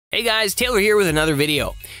Hey guys, Taylor here with another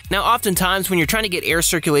video. Now oftentimes when you're trying to get air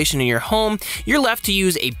circulation in your home, you're left to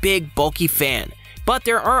use a big bulky fan. But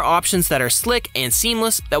there are options that are slick and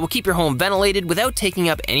seamless that will keep your home ventilated without taking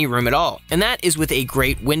up any room at all. And that is with a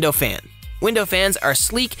great window fan. Window fans are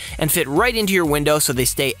sleek and fit right into your window so they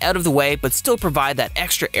stay out of the way but still provide that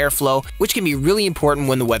extra airflow, which can be really important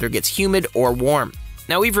when the weather gets humid or warm.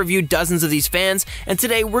 Now we've reviewed dozens of these fans, and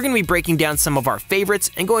today we're going to be breaking down some of our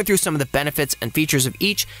favorites and going through some of the benefits and features of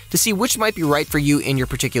each to see which might be right for you in your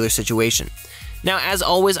particular situation. Now as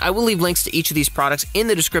always, I will leave links to each of these products in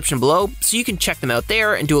the description below so you can check them out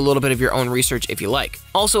there and do a little bit of your own research if you like.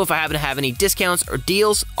 Also, if I happen to have any discounts or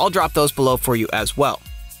deals, I'll drop those below for you as well.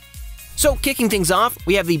 So kicking things off,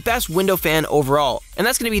 we have the best window fan overall, and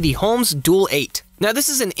that's going to be the Holmes Dual 8. Now this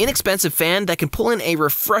is an inexpensive fan that can pull in a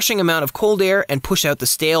refreshing amount of cold air and push out the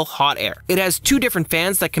stale hot air. It has two different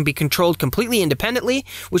fans that can be controlled completely independently,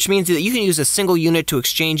 which means that you can use a single unit to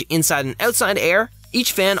exchange inside and outside air.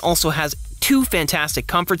 Each fan also has two fantastic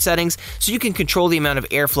comfort settings, so you can control the amount of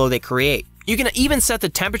airflow they create. You can even set the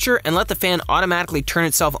temperature and let the fan automatically turn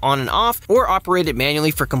itself on and off, or operate it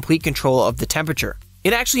manually for complete control of the temperature.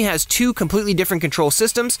 It actually has two completely different control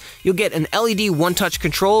systems. You'll get an LED one-touch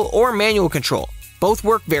control or manual control. Both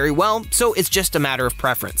work very well, so it's just a matter of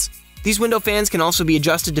preference. These window fans can also be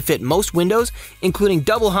adjusted to fit most windows, including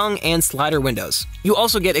double hung and slider windows. You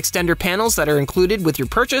also get extender panels that are included with your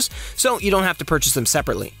purchase, so you don't have to purchase them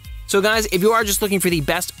separately. So guys, if you are just looking for the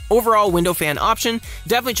best overall window fan option,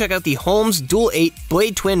 definitely check out the Holmes Dual 8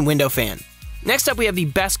 Blade Twin Window Fan. Next up, we have the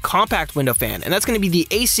best compact window fan, and that's going to be the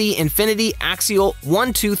AC Infinity Axial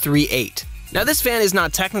 1238. Now this fan is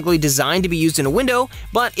not technically designed to be used in a window,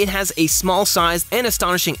 but it has a small size and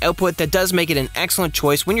astonishing output that does make it an excellent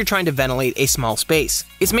choice when you're trying to ventilate a small space.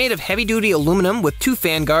 It's made of heavy-duty aluminum with two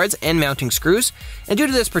fan guards and mounting screws, and due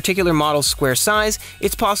to this particular model's square size,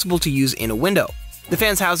 it's possible to use in a window. The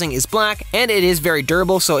fan's housing is black, and it is very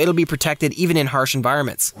durable, so it'll be protected even in harsh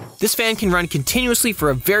environments. This fan can run continuously for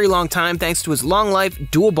a very long time thanks to its long life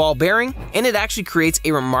dual ball bearing, and it actually creates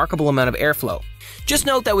a remarkable amount of airflow. Just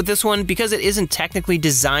note that with this one, because it isn't technically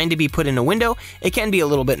designed to be put in a window, it can be a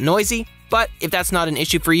little bit noisy, but if that's not an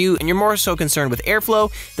issue for you and you're more so concerned with airflow,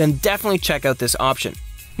 then definitely check out this option.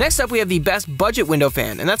 Next up, we have the best budget window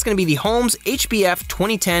fan, and that's going to be the Holmes HBF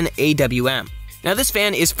 2010 AWM. Now this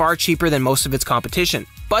fan is far cheaper than most of its competition,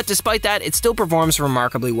 but despite that, it still performs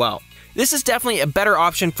remarkably well. This is definitely a better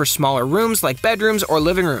option for smaller rooms like bedrooms or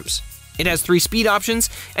living rooms. It has 3 speed options,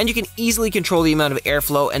 and you can easily control the amount of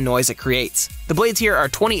airflow and noise it creates. The blades here are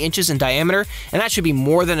 20 inches in diameter, and that should be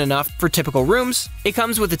more than enough for typical rooms. It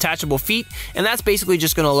comes with detachable feet, and that's basically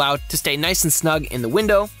just going to allow it to stay nice and snug in the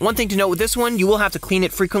window. One thing to note with this one, you will have to clean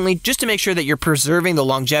it frequently just to make sure that you're preserving the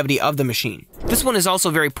longevity of the machine. This one is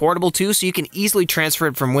also very portable too, so you can easily transfer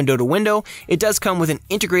it from window to window. It does come with an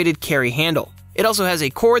integrated carry handle. It also has a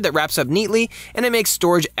cord that wraps up neatly, and it makes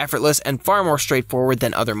storage effortless and far more straightforward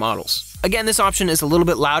than other models. Again, this option is a little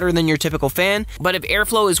bit louder than your typical fan, but if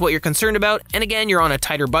airflow is what you're concerned about, and again you're on a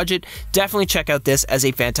tighter budget, definitely check out this as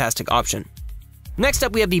a fantastic option. Next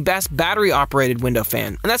up, we have the best battery-operated window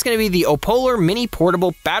fan, and that's going to be the Opolar Mini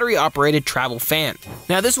Portable Battery-Operated Travel Fan.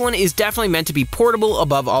 Now this one is definitely meant to be portable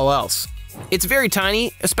above all else. It's very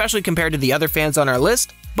tiny, especially compared to the other fans on our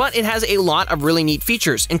list, but it has a lot of really neat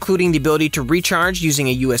features, including the ability to recharge using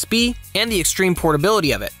a USB and the extreme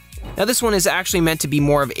portability of it. Now this one is actually meant to be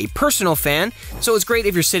more of a personal fan, so it's great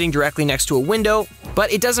if you're sitting directly next to a window,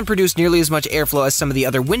 but it doesn't produce nearly as much airflow as some of the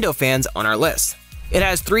other window fans on our list. It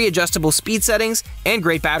has 3 adjustable speed settings and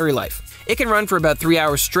great battery life. It can run for about 3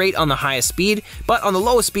 hours straight on the highest speed, but on the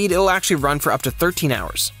lowest speed it'll actually run for up to 13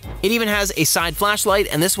 hours. It even has a side flashlight,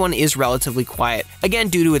 and this one is relatively quiet, again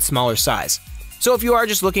due to its smaller size. So if you are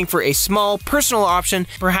just looking for a small, personal option,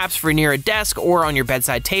 perhaps for near a desk or on your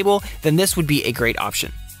bedside table, then this would be a great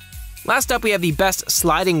option. Last up, we have the best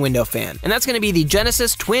sliding window fan, and that's going to be the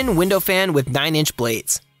Genesis Twin Window Fan with 9-inch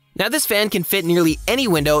blades. Now this fan can fit nearly any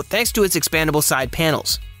window thanks to its expandable side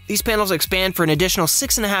panels. These panels expand for an additional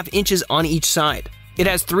 6.5 inches on each side. It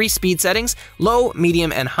has 3 speed settings, low,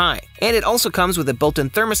 medium, and high, and it also comes with a built-in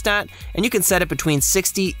thermostat, and you can set it between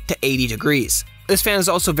 60 to 80 degrees. This fan is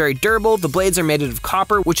also very durable. The blades are made out of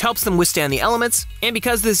copper, which helps them withstand the elements, and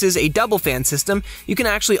because this is a double fan system, you can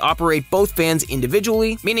actually operate both fans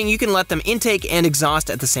individually, meaning you can let them intake and exhaust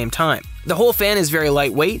at the same time. The whole fan is very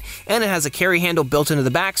lightweight, and it has a carry handle built into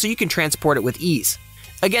the back so you can transport it with ease.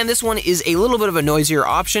 Again, this one is a little bit of a noisier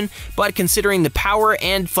option, but considering the power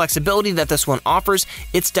and flexibility that this one offers,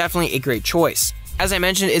 it's definitely a great choice. As I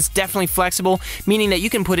mentioned, it's definitely flexible, meaning that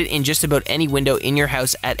you can put it in just about any window in your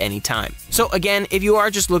house at any time. So again, if you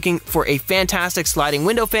are just looking for a fantastic sliding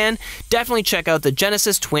window fan, definitely check out the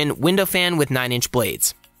Genesis Twin window fan with 9-inch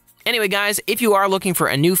blades. Anyway guys, if you are looking for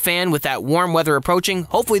a new fan with that warm weather approaching,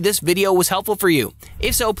 hopefully this video was helpful for you.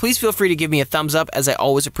 If so, please feel free to give me a thumbs up, as I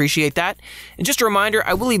always appreciate that. And just a reminder,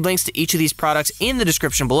 I will leave links to each of these products in the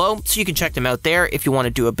description below, so you can check them out there if you want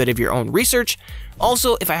to do a bit of your own research.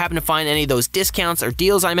 Also, if I happen to find any of those discounts or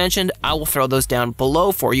deals I mentioned, I will throw those down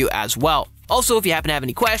below for you as well. Also, if you happen to have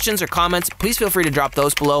any questions or comments, please feel free to drop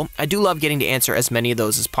those below. I do love getting to answer as many of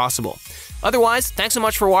those as possible. Otherwise, thanks so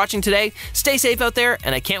much for watching today, stay safe out there,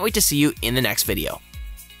 and I can't wait to see you in the next video.